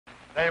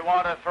They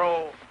want to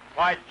throw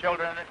white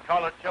children and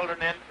colored children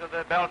into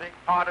the melting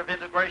pot of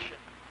integration,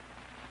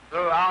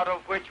 throughout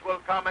of which will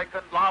come a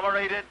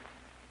conglomerated,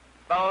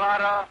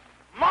 mulatto,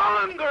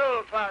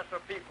 mongrel class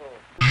of people.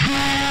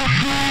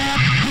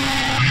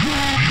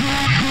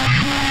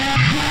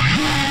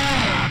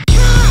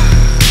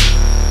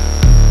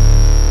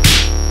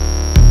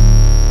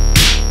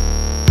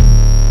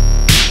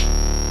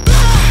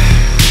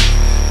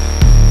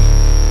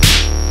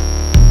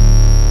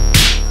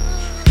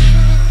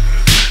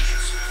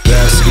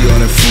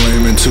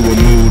 To a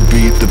mood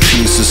beat, the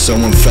piece is so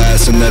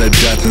unfastened that it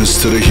deafens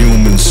to the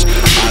humans.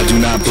 I do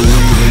not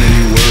believe in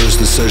any words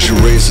that says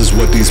your race is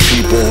what these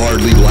people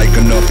hardly like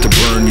enough to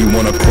burn you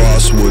on a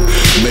cross would.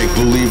 Make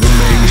believe a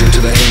manger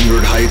to the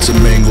angered heights of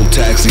mangled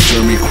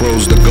taxidermy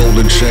crows, the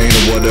golden chain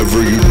or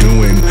whatever you're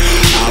doing.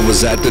 I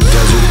was at the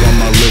desert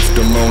on my lift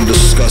alone,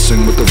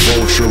 discussing with the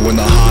vulture when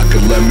the hawk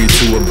had led me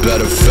to a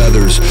bed of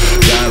feathers.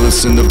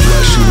 Violence in the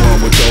flesh you want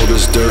with all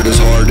this dirt is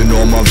hard in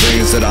all my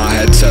veins that I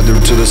had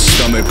tethered to the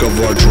stomach of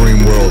our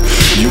dream world.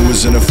 You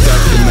was in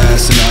effect the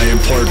mass and I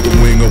impart the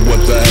wing of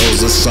what the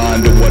hell's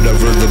assigned to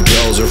whatever the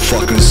bells are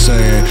fucking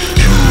saying.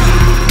 You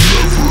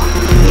never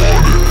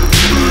wanted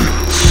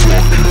a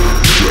fucking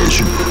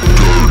desert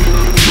dirty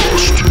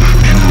dust. You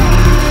never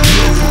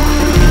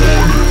wanted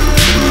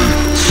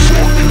a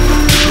fucking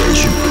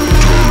desert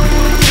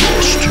dirty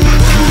dust. You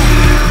never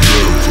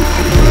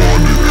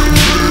wanted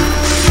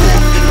a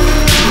fucking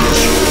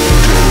desert.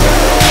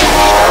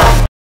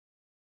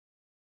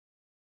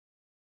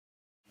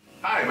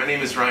 Hi, my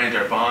name is Ryan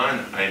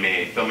Darbonne. I'm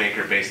a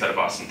filmmaker based out of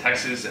Austin,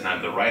 Texas, and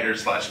I'm the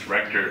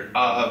writer/director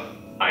of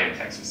I Am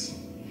Texas.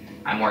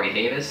 I'm Moodie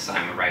Davis.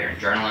 I'm a writer and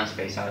journalist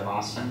based out of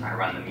Austin. I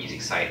run the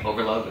music site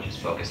Overload, which is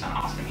focused on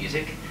Austin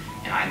music,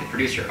 and I'm the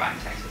producer of I Am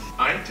Texas.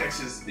 I Am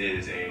Texas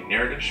is a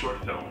narrative short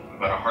film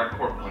about a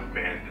hardcore punk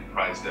band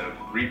comprised of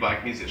 3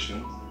 black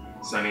musicians,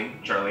 Sonny,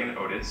 Charlie, and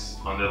Otis,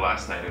 on their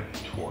last night of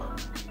tour.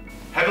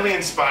 Heavily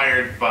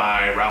inspired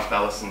by Ralph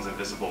Ellison's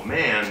Invisible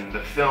Man,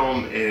 the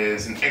film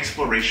is an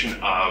exploration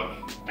of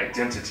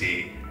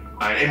identity,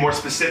 and more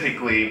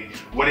specifically,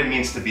 what it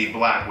means to be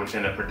black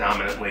within a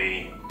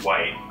predominantly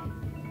white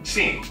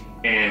scene,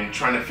 and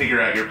trying to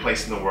figure out your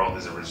place in the world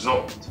as a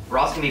result. We're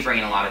also going to be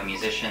bringing a lot of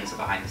musicians and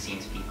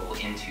behind-the-scenes people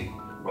into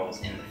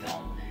roles in the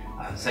film,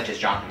 such as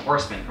Jonathan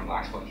Horseman from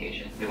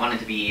Blaxploitation. We wanted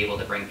to be able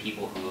to bring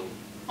people who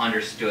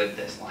understood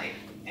this life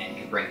and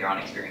could bring their own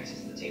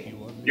experiences to the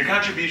table. Your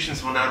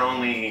contributions will not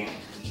only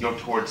go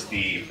towards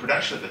the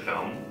production of the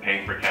film,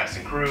 paying for cast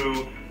and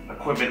crew,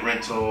 equipment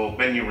rental,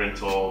 venue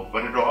rental,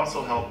 but it'll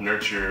also help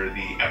nurture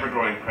the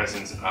ever-growing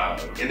presence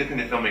of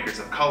independent filmmakers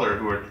of color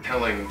who are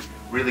telling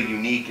really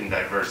unique and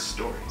diverse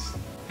stories.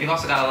 We've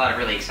also got a lot of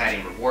really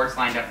exciting rewards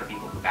lined up for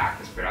people who back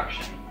this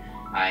production,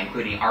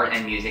 including art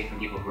and music from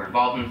people who are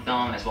involved in the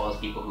film, as well as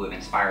people who have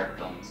inspired the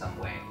film in some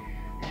way.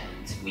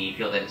 And we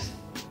feel that it's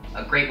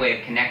a great way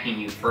of connecting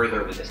you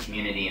further with this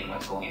community and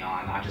what's going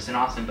on, not just in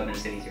Austin, but in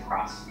cities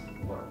across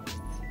the world.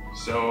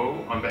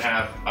 So, on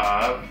behalf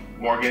of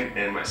Morgan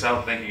and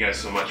myself, thank you guys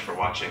so much for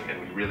watching, and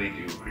we really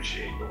do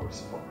appreciate your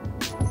support.